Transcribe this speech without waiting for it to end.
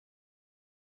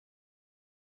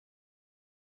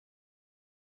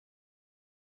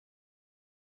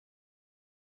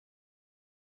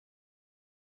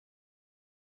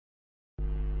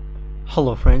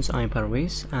Hello friends, I'm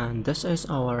Parvez and this is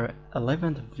our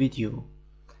 11th video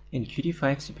in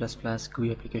Qt5 C++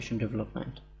 GUI application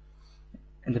development.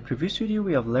 In the previous video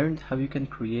we have learned how you can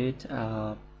create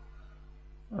a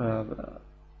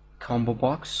combo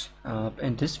box.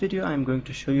 In this video I'm going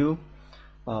to show you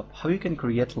how you can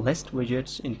create list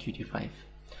widgets in Qt5.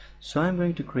 So I'm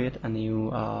going to create a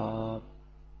new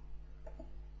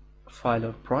file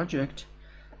or project,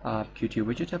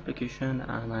 Qt5 Application,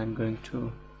 and I'm going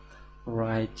to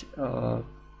write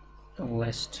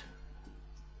list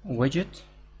widget.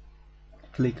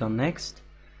 Click on next.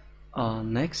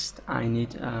 Next I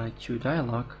need a queue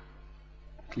dialog.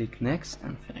 Click next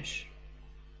and finish.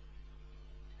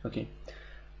 Okay,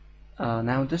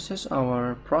 now this is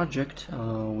our project.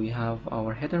 We have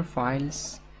our header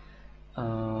files,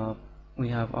 we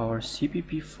have our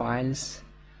cpp files,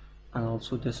 and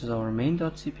also this is our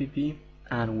main.cpp,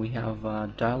 and we have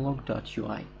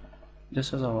dialog.ui.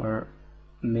 This is our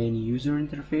main user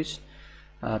interface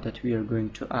that we are going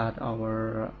to add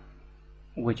our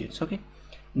widgets. Okay,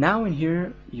 now in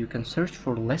here you can search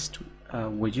for list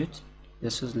widget.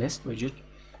 This is list widget,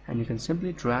 and you can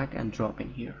simply drag and drop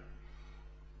in here.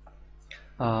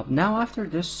 Now after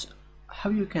this,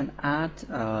 how you can add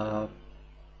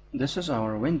this is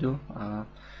our window,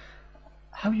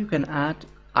 how you can add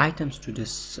items to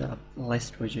this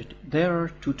list widget. There are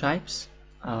two types.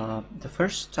 The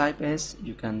first type is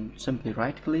you can simply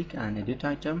right click and edit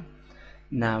item.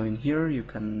 Now in here you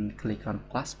can click on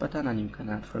plus button and you can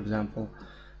add, for example,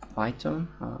 Python,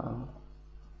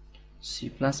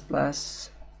 C++,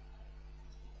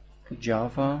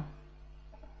 Java,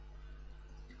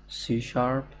 C#,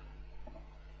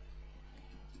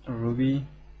 Ruby,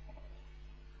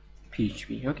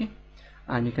 PHP. Okay,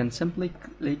 and you can simply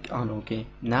click on OK.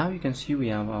 Now you can see we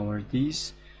have our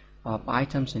these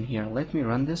items in here. Let me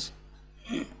run this.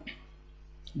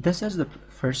 This is the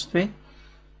first way.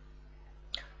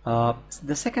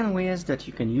 The second way is that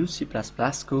you can use C++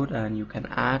 code and you can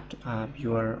add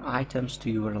your items to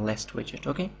your list widget.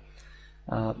 Okay,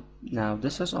 now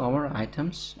this is our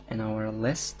items in our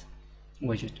list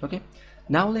widget. Okay,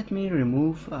 now let me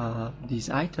remove these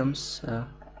items.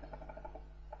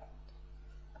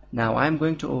 Now I'm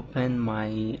going to open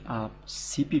my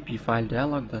cpp file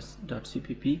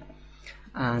dialog.cpp,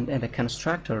 and in the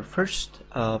constructor first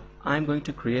I'm going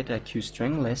to create a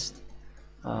qstring list,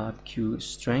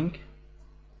 qstring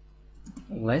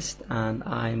list, and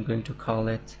I'm going to call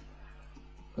it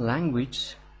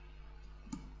language,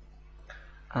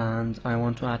 and I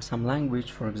want to add some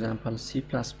language, for example C++,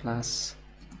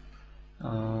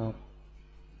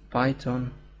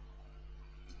 Python,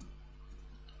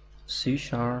 C#,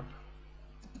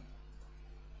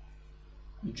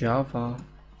 Java,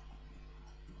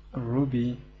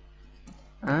 Ruby,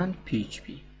 and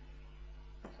PHP.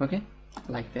 Okay,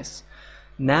 like this.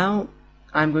 Now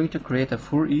I'm going to create a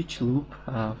for each loop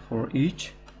for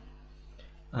each,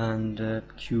 and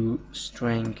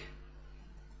qstring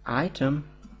item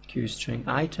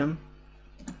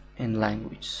in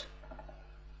language,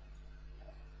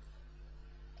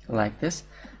 like this.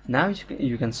 Now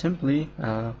you can simply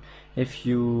if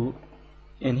you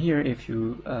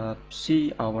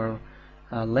see our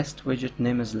list widget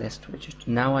name is list widget.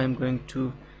 Now I'm going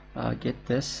to get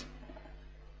this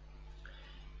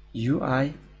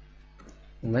UI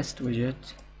list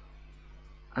widget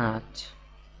at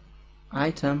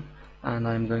item, and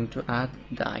I'm going to add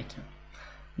the item.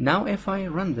 Now if I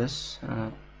run this,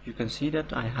 you can see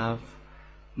that I have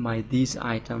these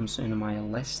items in my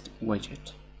list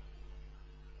widget.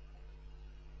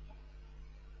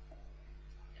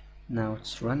 Now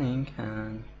it's running,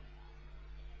 and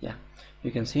yeah,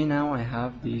 you can see now I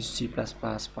have these C++,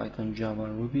 Python, Java,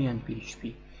 Ruby, and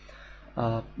PHP.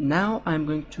 Now I'm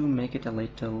going to make it a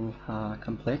little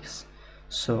complex,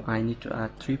 so I need to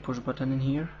add 3 push buttons in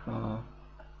here.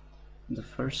 The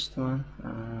first one,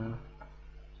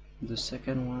 the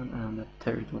second one, and the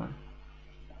third one.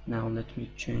 Now let me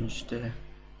change the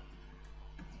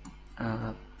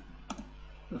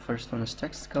first one is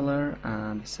text color,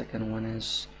 and the second one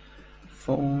is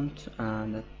font,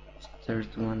 and the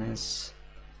third one is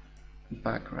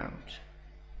background.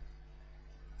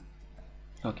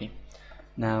 Okay,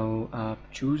 now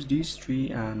choose these 3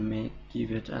 and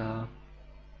give it a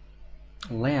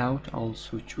layout.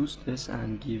 Also choose this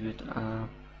and give it a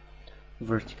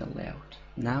vertical layout.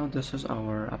 Now this is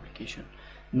our application.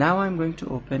 Now I'm going to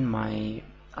open my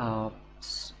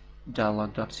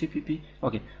dialog.cpp.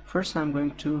 Okay, first I'm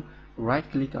going to right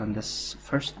click on this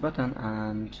first button,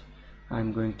 and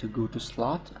I'm going to go to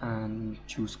slot and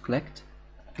choose click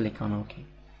on OK.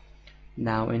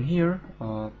 Now in here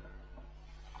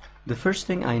The first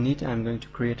thing I need, I'm going to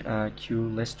create a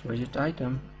QListWidget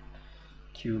item,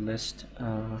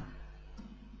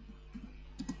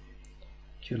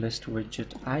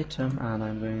 QListWidget item, and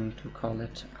I'm going to call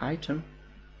it item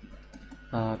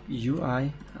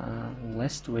UI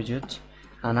ListWidget,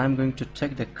 and I'm going to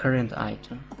take the current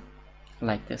item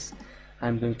like this.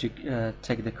 I'm going to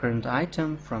take the current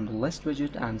item from the list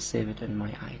widget and save it in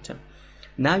my item.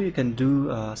 Now you can do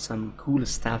some cool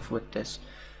stuff with this.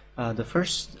 The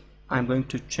first, I'm going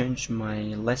to change my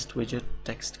list widget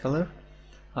text color.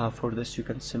 For this, you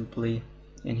can simply,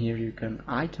 in here you can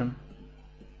item,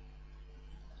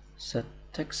 set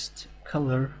text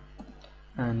color,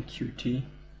 and Qt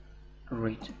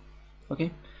rate.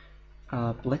 Okay,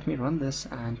 let me run this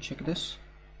and check this.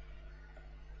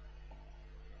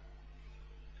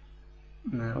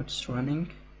 Now it's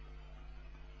running.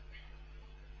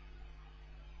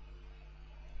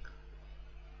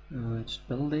 It's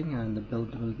building, and the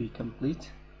build will be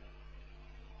complete.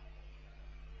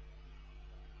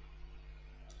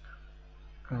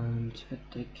 And it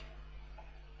take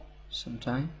some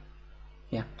time.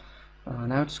 Yeah,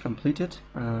 now it's completed.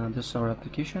 This is our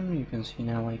application. You can see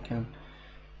now I can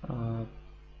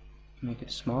make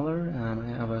it smaller, and I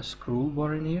have a scroll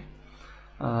bar in here.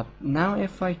 Now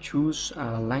if I choose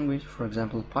a language, for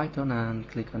example Python, and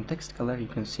click on text color, you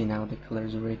can see now the color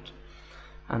is red.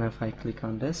 And if I click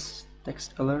on this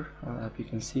text color, you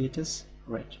can see it is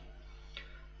red.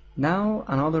 Now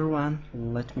another one,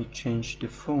 let me change the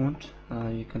font.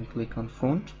 You can click on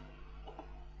font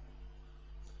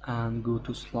and go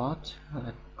to slot,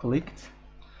 clicked.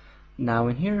 Now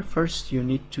in here, first you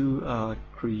need to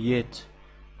create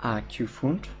a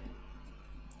font,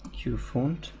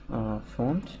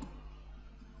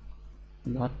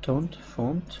 not tont,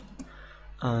 font,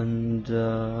 and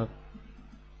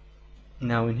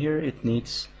now in here it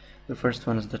needs, the first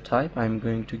one is the type. I'm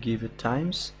going to give it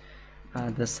times.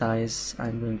 The size,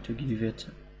 I'm going to give it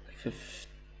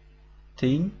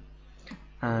 15,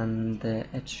 and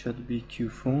it should be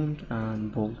font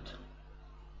and bold.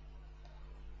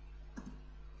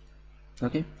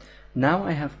 Okay, now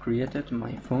I have created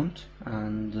my font,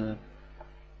 and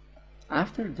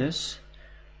after this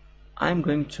I'm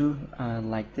going to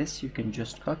like this. You can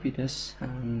just copy this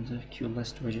and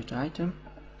QListWidget item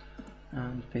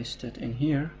and paste it in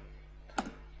here.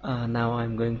 Now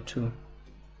I'm going to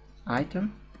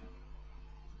item,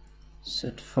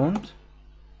 set font,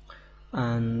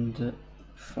 and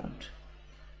font.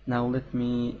 Now let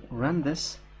me run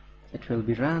this. It will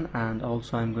be run, and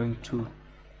also I'm going to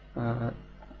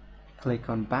click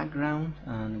on background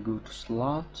and go to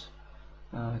slot,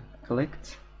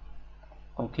 clicked.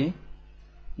 Okay,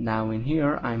 now in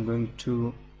here I'm going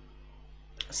to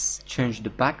change the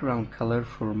background color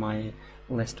for my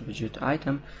list widget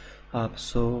item.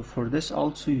 So for this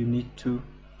also you need to,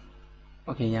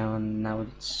 okay, yeah, and now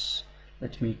it's,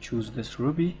 let me choose this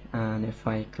Ruby, and if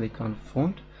I click on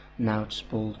font, now it's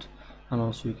bold. And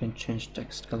also you can change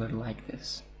text color like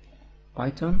this,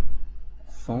 Python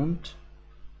font,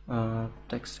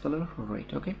 text color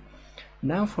red. Okay,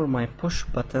 now for my push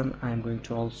button, I'm going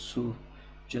to also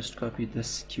just copy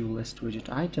this QListWidget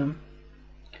item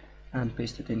and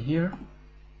paste it in here.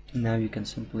 Now you can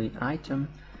simply item,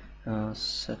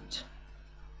 set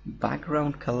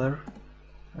background color,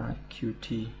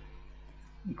 Qt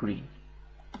green.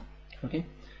 Okay,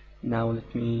 now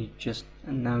let me just,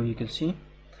 now you can see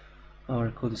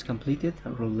our code is completed.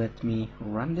 Let me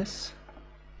run this.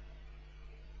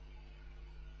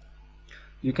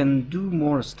 You can do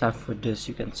more stuff with this.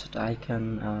 You can set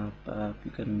icon,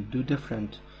 you can do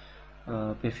different.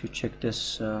 If you check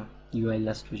this UI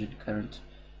ListWidget current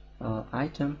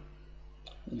item,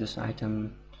 this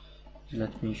item,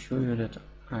 let me show you that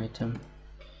item.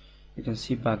 You can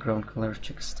see background color,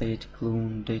 check state,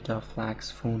 clone, data, flags,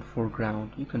 font,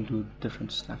 foreground. You can do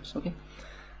different stuffs. Okay,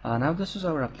 now this is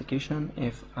our application.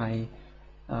 If I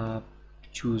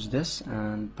choose this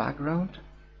and background,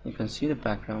 you can see the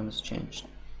background is changed.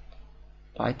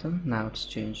 Python, now it's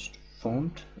changed.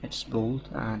 Font, it's bold,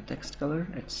 and text color,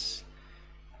 it's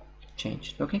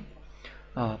changed. Okay,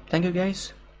 thank you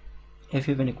guys. If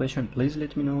you have any question, please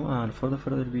let me know, and for the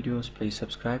further videos, please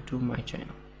subscribe to my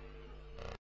channel.